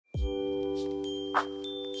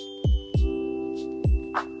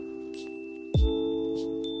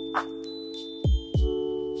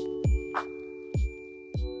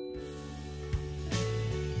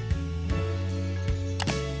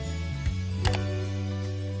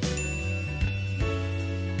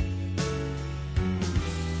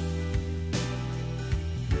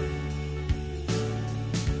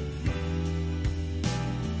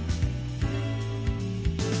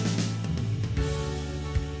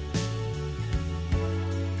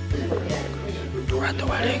We're at the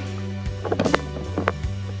wedding.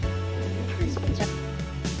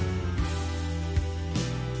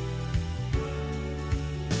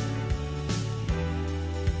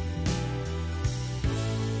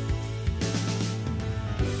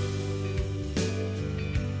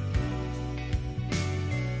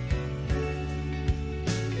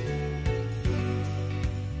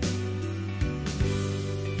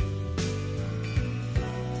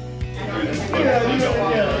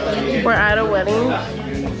 We're at a wedding.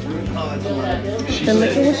 And look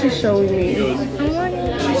at what she's showing me.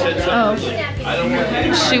 Oh.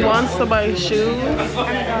 She wants to buy shoes.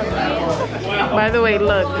 By the way,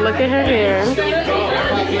 look at her hair.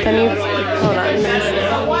 Hold on.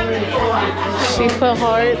 She put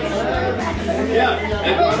hearts.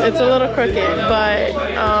 It's a little crooked, but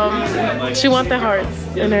she wants the hearts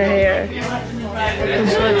in her hair. And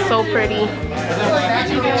she looks so pretty.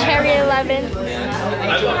 Cherry 11.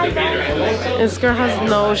 This girl has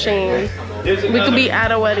no shame. We could be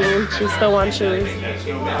at a wedding and she still wants shoes.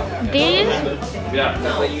 These?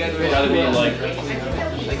 Yeah, you guys gotta be like.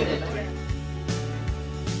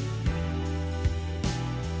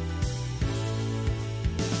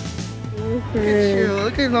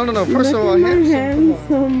 Look at no. First of all,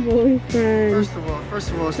 handsome boyfriend. First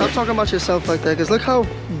of all, stop talking about yourself like that. Cause look how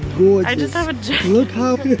gorgeous. I just have a jacket. Look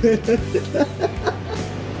how.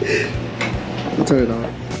 I'll turn it on.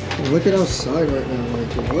 Look at outside right now,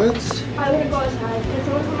 like what? I would go outside. It's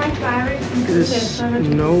one of my favorites. It's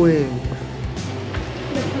snowing.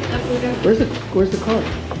 Where's the car?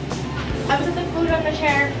 I was at the food on the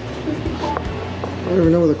chair. I don't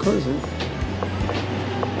even know where the car is at.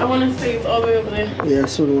 I want to say it's all the way over there. Yeah,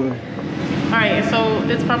 so do I. Alright, so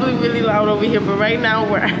it's probably really loud over here, but right now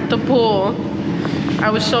we're at the pool. I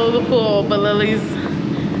would show the pool, but Lily's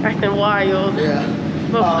acting wild. Yeah.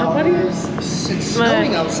 But what are you? It's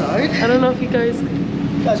snowing outside. I don't know if you guys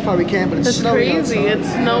probably can, but it's snowing crazy. outside.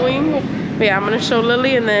 It's snowing. But yeah, I'm gonna show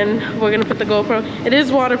Lily and then we're gonna put the GoPro. It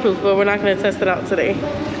is waterproof, but we're not gonna test it out today.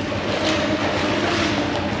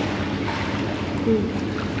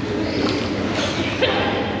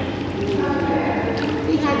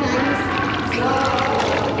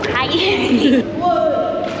 Hi.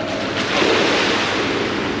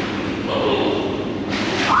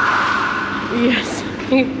 Yes.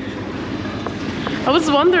 I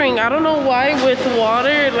was wondering, I don't know why with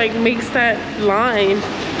water like makes that line.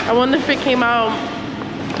 I wonder if it came out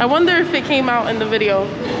in the video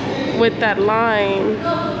with that line.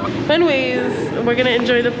 But anyways, we're gonna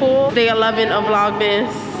enjoy the pool. Day 11 of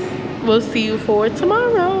Vlogmas. We'll see you for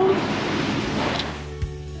tomorrow.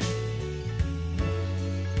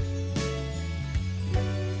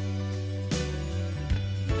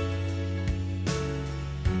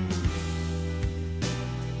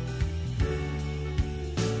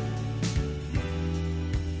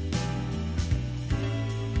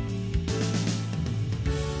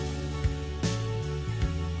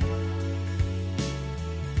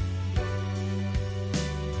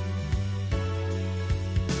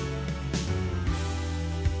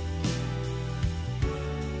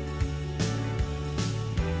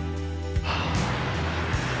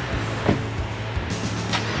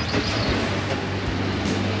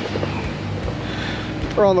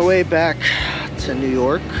 We're on the way back to New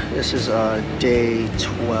York. This is day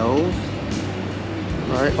 12.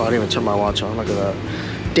 Alright, oh, I didn't even turn my watch on, look at that.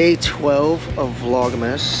 Day 12 of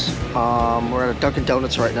Vlogmas. We're at a Dunkin'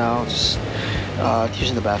 Donuts right now, just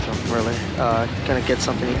using the bathroom, really. Gonna get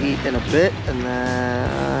something to eat in a bit, and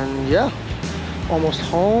then, yeah. Almost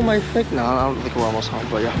home, I think. No, I don't think we're almost home,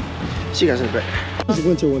 but yeah. See you guys in a bit. It's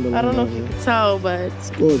winter wonderland. I don't know if you can tell, but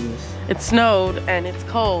it's gorgeous. It snowed and it's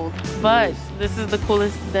cold, but this is the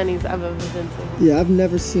coolest Denny's I've ever been to. Yeah, I've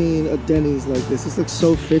never seen a Denny's like this. This looks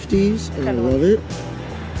so 50s and I love it.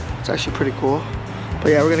 It's actually pretty cool.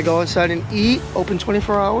 But yeah, we're gonna go inside and eat. Open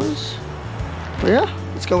 24 hours. But yeah,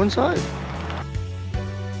 let's go inside.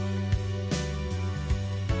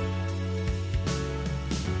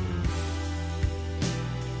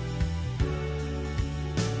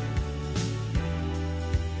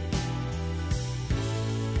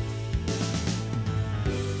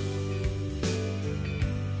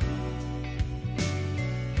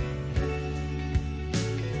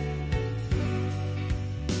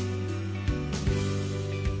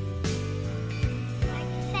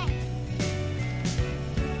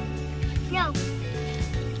 No.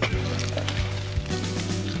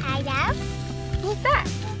 Hi, Dad. What's that?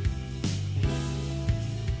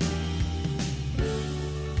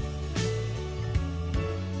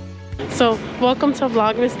 So, welcome to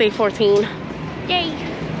Vlogmas Day 14. Yay.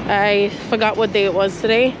 I forgot what day it was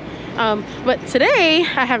today. But today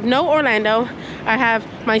I have no Orlando. I have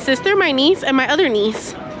my sister, my niece, and my other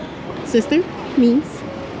niece. Sister, niece,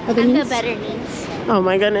 other niece. The better niece. Oh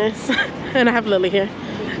my goodness. And I have Lily here.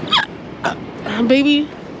 Baby.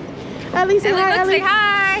 Ellie, say hi, Ellie. Say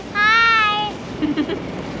hi. Hi.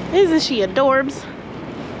 Isn't she adorbs?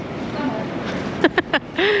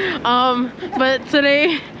 But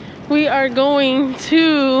today we are going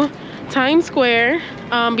to Times Square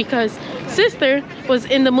because sister was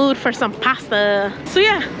in the mood for some pasta. So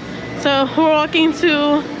yeah, so we're walking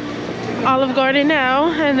to Olive Garden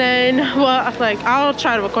now, and then well, like I'll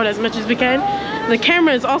try to record as much as we can. The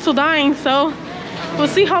camera is also dying, so we'll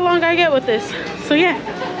see how long I get with this. So yeah.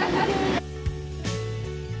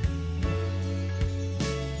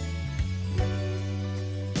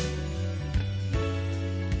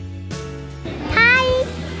 Hi.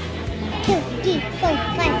 2, 3, 4,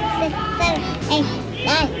 5, 6, 7, 8,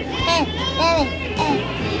 9, 10, 11,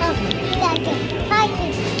 12, 13,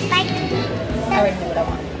 14, 15.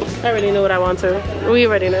 I already know what I want to. We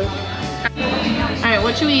already know. Alright,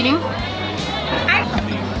 what you eating?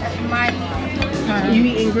 You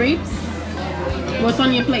eating grapes? What's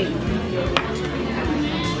on your plate?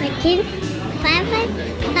 Chicken, sauce,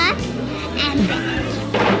 and bread.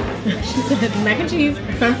 She said mac and cheese,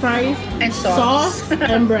 french fries, and sauce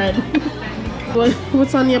and bread.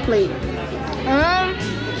 What's on your plate?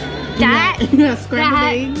 That, you got scrambled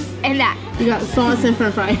eggs, and that. you got sauce and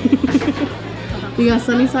french fries. You got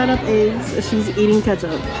sunny side up eggs. She's eating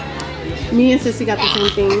ketchup. Me and Sissy got the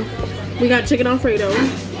same thing. We got chicken Alfredo,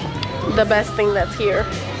 the best thing that's here.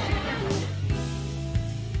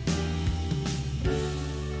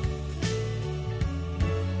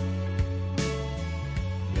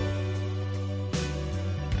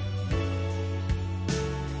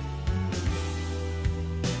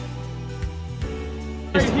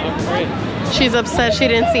 She's upset she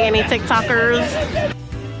didn't see any TikTokers.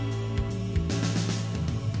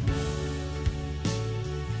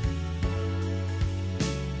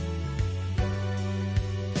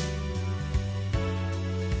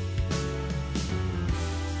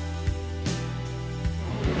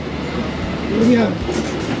 What do we have?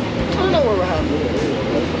 I don't know what we're having.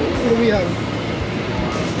 What do we have?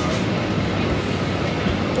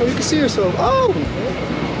 Oh, you can see yourself. Oh!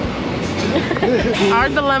 Our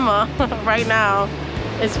dilemma right now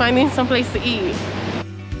is finding some place to eat.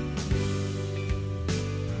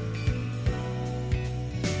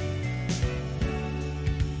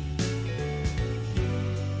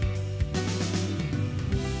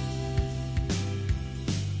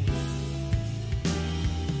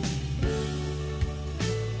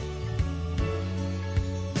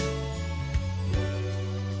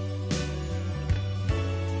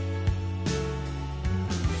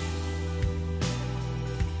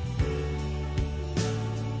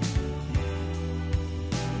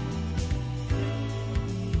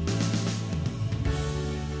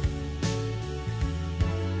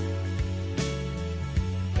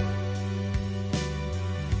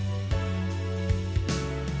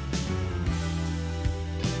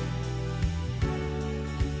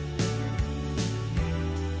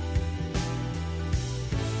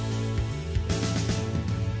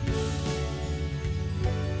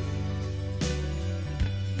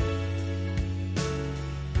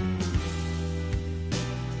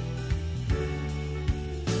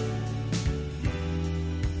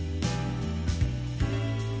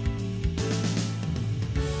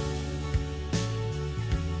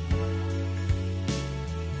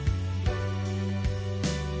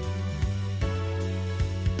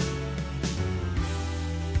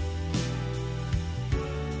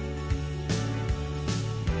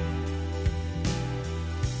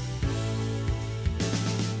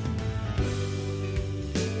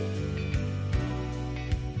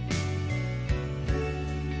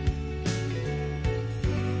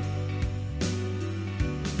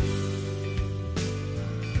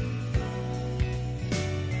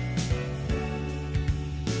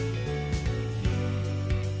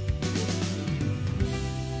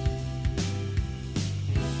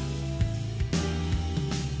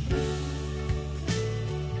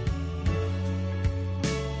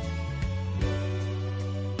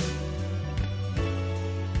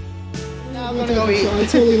 I'm gonna go eat. I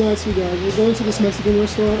totally lied to you guys. We're going to this Mexican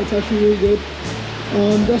restaurant. It's actually really good.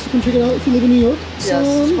 You guys can check it out if you live in New York. Yes,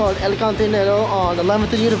 it's called El Cantinero on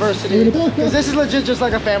 11th and University. Because this is legit just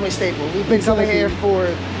like a family staple. We've been coming here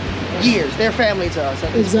for years. They're family to us.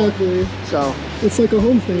 Exactly. So it's like a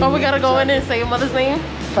home thing. Oh, we gotta go in and say your mother's name?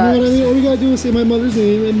 You know what I mean? All we gotta do is say my mother's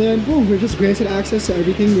name, and then boom, we're just granted access to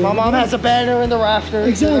everything. My mom has a banner in the rafters.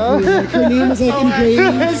 Exactly. You know? Like her name is like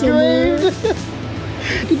engraved somewhere.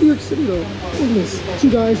 Look at New York City though. Look at this.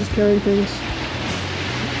 2 guys just carrying things.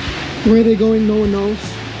 Where they're going, no one knows.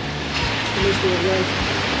 And this way of life.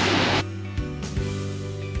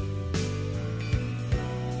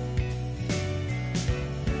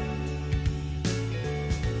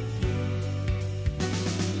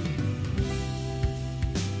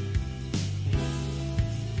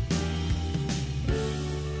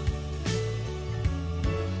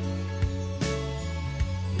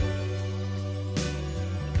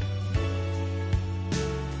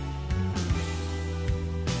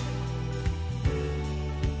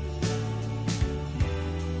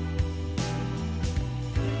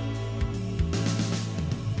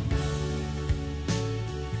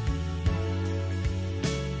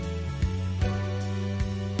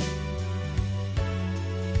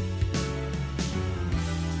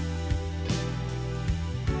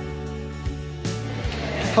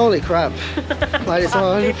 Holy crap. Light is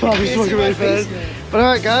on. Probably smoking really fast. But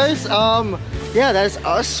alright guys, yeah, that's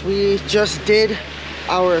us. We just did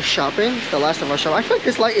our shopping, the last of our shopping. I feel like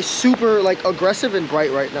this light is super like aggressive and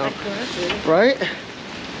bright right now. Aggressive. Right?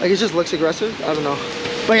 Like it just looks aggressive. I don't know.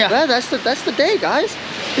 But yeah, that's the day, guys.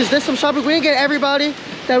 Just did some shopping. We didn't get everybody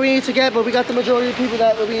that we need to get, but we got the majority of people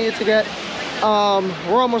that we need to get.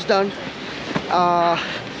 We're almost done.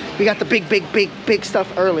 We got the big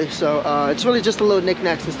stuff early, so it's really just a little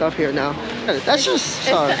knickknacks and stuff here now. That's just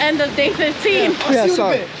sorry. It's the end of day 15. Yeah,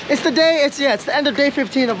 sorry. It's the end of day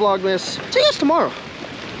 15 of Vlogmas. See you guys tomorrow.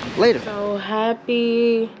 Later. So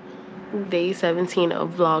happy day 17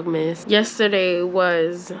 of Vlogmas. Yesterday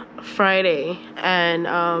was Friday,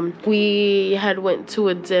 and we had went to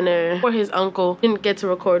a dinner for his uncle. Didn't get to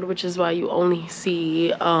record, which is why you only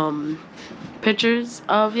see pictures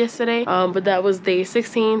of yesterday, but that was day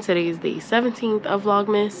 16. Today's day 17th of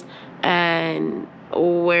Vlogmas, and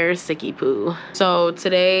we're sicky poo. So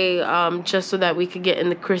today, just so that we could get in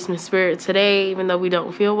the Christmas spirit today, even though we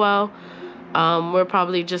don't feel well, we're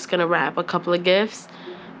probably just gonna wrap a couple of gifts,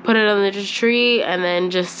 put it under the tree, and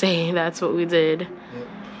then just say that's what we did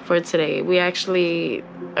for today. We actually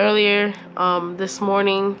earlier this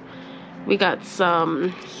morning we got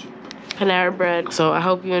some Panera bread, so I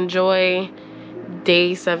hope you enjoy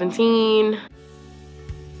day 17.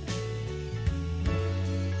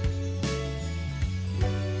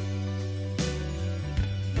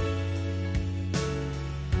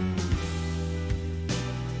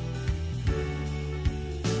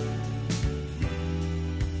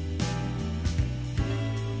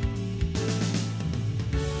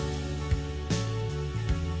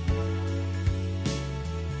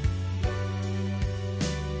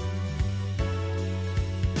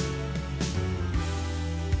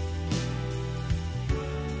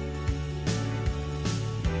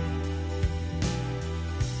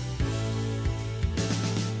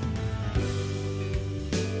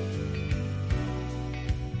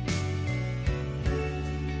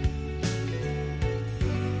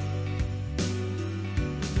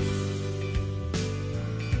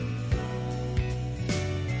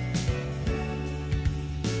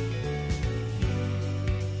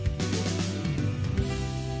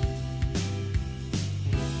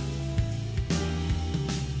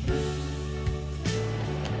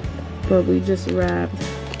 But we just wrapped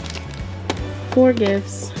 4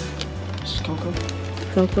 gifts. This is Coco.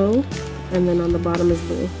 Coco, and then on the bottom is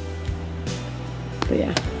blue. But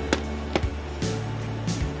yeah,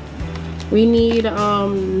 we need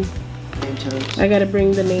Name tags. I gotta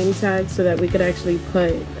bring the name tags so that we could actually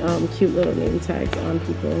put cute little name tags on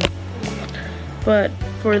people. But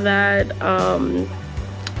for that,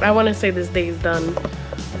 I want to say this day is done.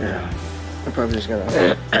 Yeah, I'm probably just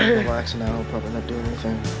gonna relax now. I'll probably not do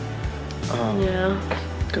anything. Yeah,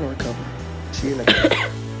 Gonna recover. See you next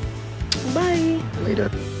time. bye. Later.